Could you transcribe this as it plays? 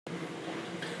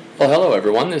Well, hello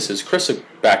everyone. This is Chris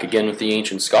back again with the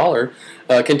Ancient Scholar,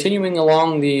 continuing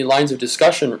along the lines of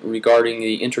discussion regarding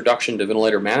the introduction to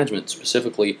ventilator management,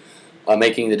 specifically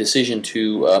making the decision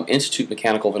to institute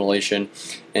mechanical ventilation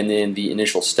and then the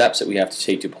initial steps that we have to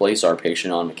take to place our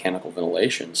patient on mechanical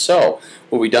ventilation. So,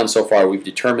 what we've done so far, we've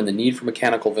determined the need for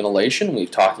mechanical ventilation. We've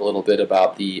talked a little bit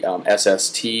about the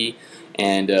SST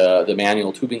and the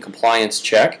manual tubing compliance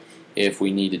check, if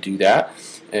we need to do that.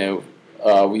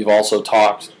 We've also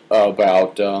talked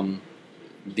about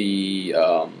the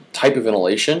type of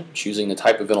ventilation, choosing the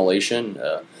type of ventilation,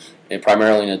 and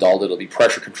primarily in adult it'll be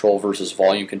pressure control versus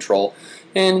volume control.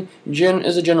 And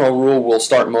as a general rule, we'll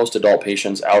start most adult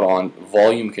patients out on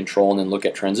volume control and then look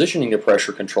at transitioning to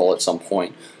pressure control at some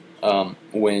point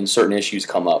when certain issues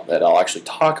come up that I'll actually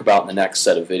talk about in the next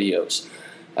set of videos.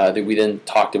 We then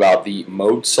talked about the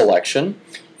mode selection,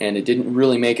 and it didn't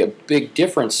really make a big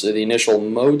difference the initial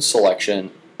mode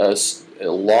selection as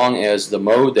long as the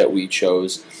mode that we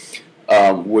chose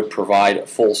would provide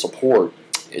full support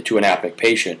to an apneic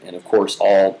patient. And of course,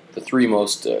 all the three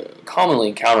most commonly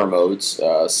encountered modes,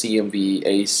 CMV,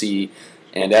 AC,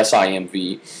 and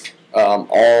SIMV,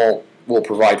 all will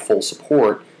provide full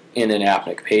support in an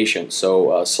apneic patient.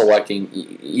 So selecting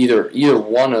either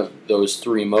one of those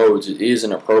three modes is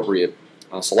an appropriate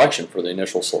selection for the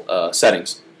initial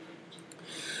settings.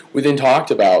 We then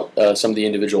talked about some of the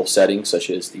individual settings, such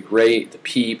as the rate, the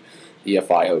PEEP, the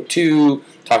FiO2,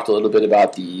 talked a little bit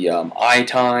about the I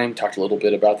time, talked a little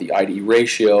bit about the ID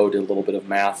ratio, did a little bit of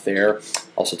math there.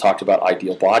 Also talked about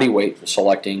ideal body weight for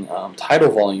selecting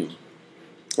tidal volume.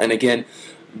 And again,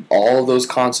 all of those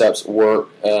concepts were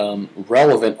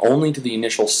relevant only to the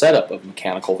initial setup of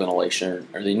mechanical ventilation,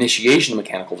 or the initiation of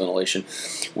mechanical ventilation.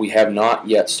 We have not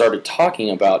yet started talking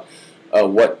about how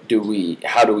do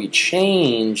we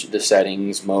change the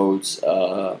settings, modes,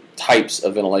 types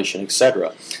of ventilation,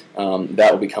 etc.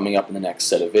 That will be coming up in the next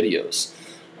set of videos.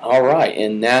 All right,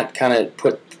 and that kind of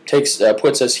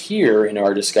puts us here in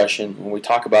our discussion when we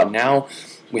talk about now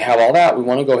we have all that. We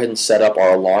want to go ahead and set up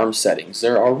our alarm settings.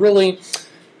 There are really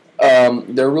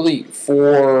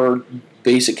four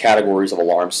basic categories of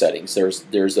alarm settings. There's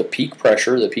the peak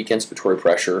pressure, the peak inspiratory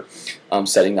pressure,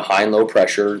 setting the high and low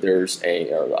pressure. There's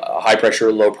a high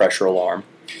pressure, low pressure alarm.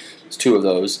 There's two of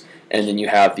those. And then you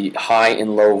have the high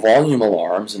and low volume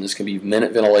alarms, and this can be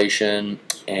minute ventilation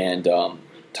and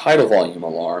tidal volume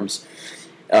alarms.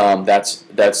 That's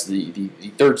the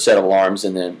third set of alarms,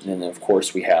 and then of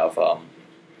course we have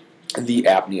the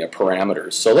apnea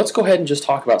parameters. So let's go ahead and just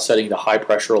talk about setting the high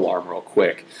pressure alarm real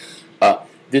quick.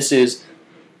 This is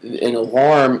an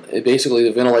alarm. Basically,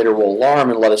 the ventilator will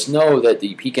alarm and let us know that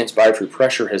the peak inspiratory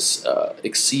pressure has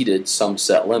exceeded some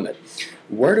set limit.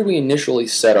 Where do we initially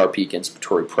set our peak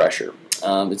inspiratory pressure?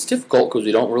 It's difficult because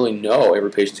we don't really know.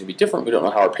 Every patient's going to be different. We don't know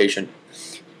how our patient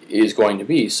is going to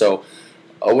be. So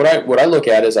what I look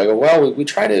at is I go, well, we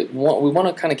want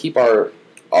to kind of keep our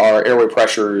airway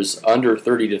pressures under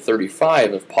 30 to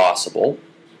 35 if possible.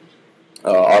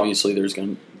 Obviously, there's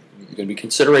going to be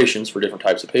considerations for different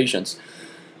types of patients.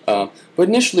 But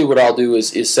initially what I'll do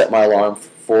is set my alarm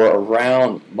for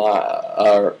around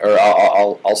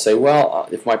I'll say, well,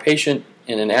 if my patient,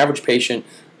 in an average patient,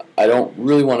 I don't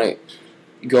really want to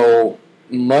go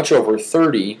much over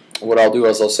 30, what I'll do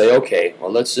is I'll say, okay,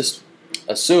 well, let's just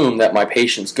assume that my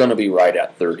patient's going to be right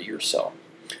at 30 or so.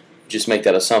 Just make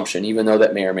that assumption, even though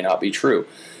that may or may not be true.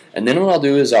 And then what I'll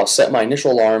do is I'll set my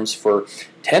initial alarms for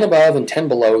 10 above and 10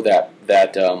 below that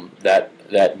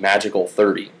magical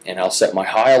 30, and I'll set my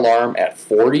high alarm at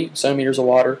 40 centimeters of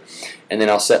water, and then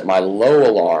I'll set my low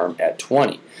alarm at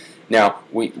 20. Now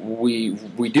we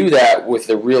do that with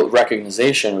the real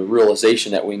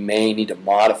realization that we may need to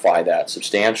modify that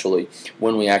substantially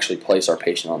when we actually place our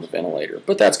patient on the ventilator.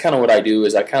 But that's kind of what I do,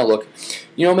 is I kind of look,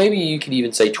 maybe you could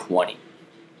even say 20.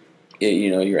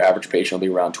 Your average patient will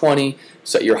be around 20.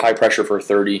 Set your high pressure for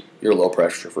 30, your low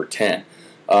pressure for 10.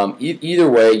 Either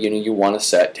way, you want to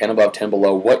set 10 above, 10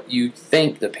 below what you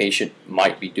think the patient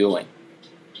might be doing,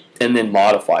 and then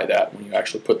modify that when you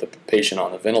actually put the patient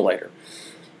on the ventilator.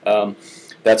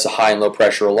 That's a high and low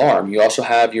pressure alarm. You also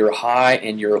have your high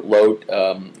and your low.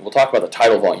 We'll talk about the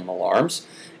tidal volume alarms.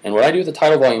 And what I do with the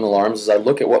tidal volume alarms is I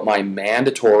look at what my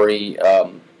mandatory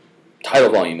tidal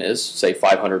volume is, say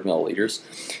 500 milliliters,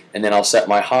 and then I'll set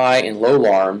my high and low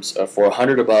alarms for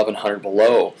 100 above and 100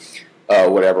 below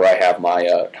whatever I have my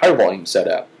tidal volume set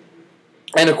at.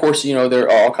 And of course, there are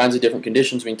all kinds of different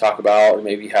conditions we can talk about, or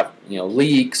maybe you have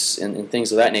leaks and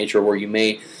things of that nature where you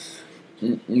may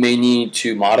need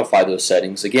to modify those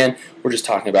settings. Again, we're just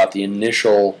talking about the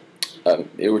initial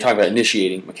we're talking about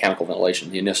initiating mechanical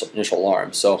ventilation, the initial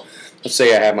alarm. So let's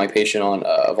say I have my patient on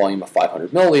a volume of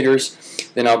 500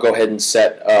 milliliters. Then I'll go ahead and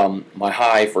set my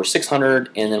high for 600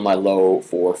 and then my low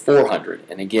for 400.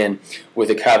 And again, with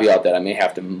a caveat that I may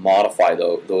have to modify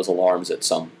those alarms at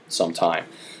some time.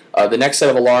 The next set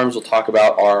of alarms we'll talk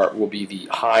about will be the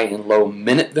high and low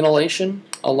minute ventilation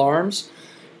alarms.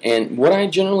 And what I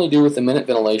generally do with the minute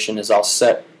ventilation is I'll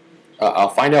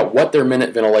find out what their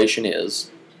minute ventilation is,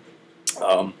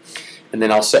 and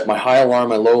then I'll set my high alarm,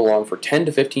 my low alarm for 10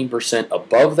 to 15%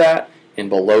 above that and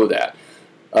below that.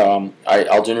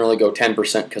 I'll generally go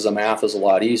 10% because the math is a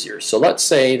lot easier. So let's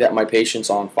say that my patient's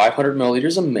on 500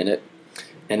 milliliters a minute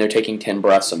and they're taking 10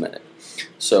 breaths a minute.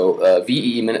 So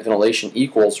VE, minute ventilation,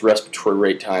 equals respiratory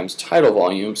rate times tidal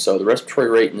volume. So the respiratory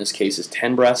rate in this case is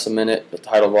 10 breaths a minute, the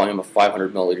tidal volume of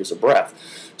 500 milliliters a breath.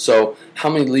 So how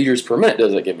many liters per minute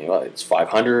does it give me? Well, it's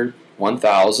 500,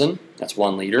 1,000, that's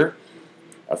 1 liter,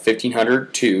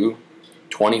 1,500, 2,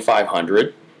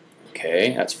 2,500,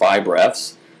 okay, that's 5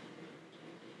 breaths.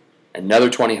 Another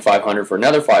 2,500 for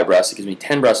another 5 breaths, it gives me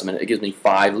 10 breaths a minute, it gives me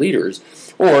 5 liters.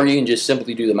 Or you can just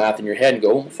simply do the math in your head and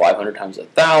go 500 times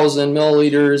 1,000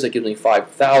 milliliters, that gives me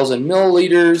 5,000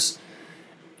 milliliters.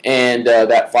 And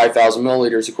that 5,000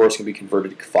 milliliters, of course, can be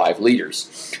converted to 5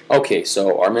 liters. Okay,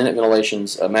 so our minute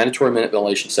ventilation's mandatory minute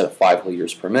ventilation set at 5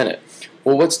 liters per minute.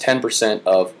 Well, what's 10%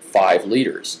 of 5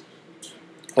 liters?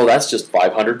 Well, that's just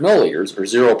 500 milliliters, or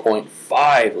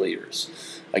 0.5 liters.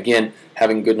 Again,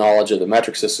 having good knowledge of the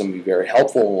metric system will be very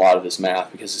helpful in a lot of this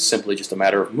math because it's simply just a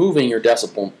matter of moving your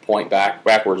decimal point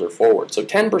backwards or forward. So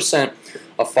 10%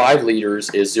 of 5 liters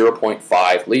is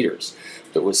 0.5 liters.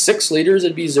 If it was 6 liters,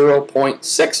 it'd be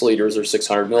 0.6 liters or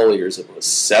 600 milliliters. If it was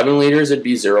 7 liters, it'd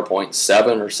be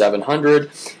 0.7 or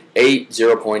 700. 8,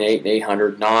 0.8,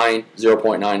 800, 9,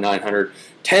 0.9, 900.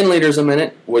 10 liters a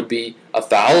minute would be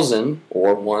 1,000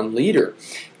 or 1 liter.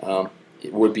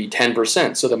 It would be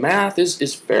 10%. So the math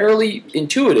is fairly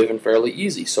intuitive and fairly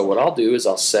easy. So what I'll do is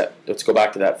I'll set, let's go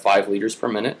back to that 5 liters per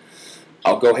minute.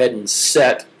 I'll go ahead and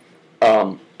set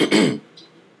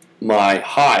my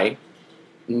high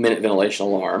minute ventilation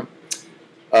alarm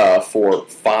for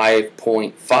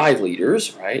 5.5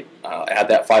 liters, right? Add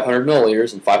that 500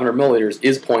 milliliters, and 500 milliliters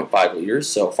is 0.5 liters.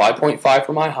 So 5.5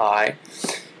 for my high,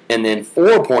 and then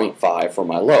 4.5 for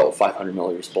my low, 500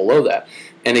 milliliters below that.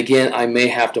 And again, I may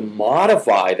have to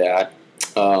modify that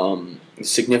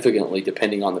significantly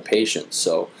depending on the patient.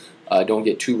 So don't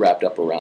get too wrapped up around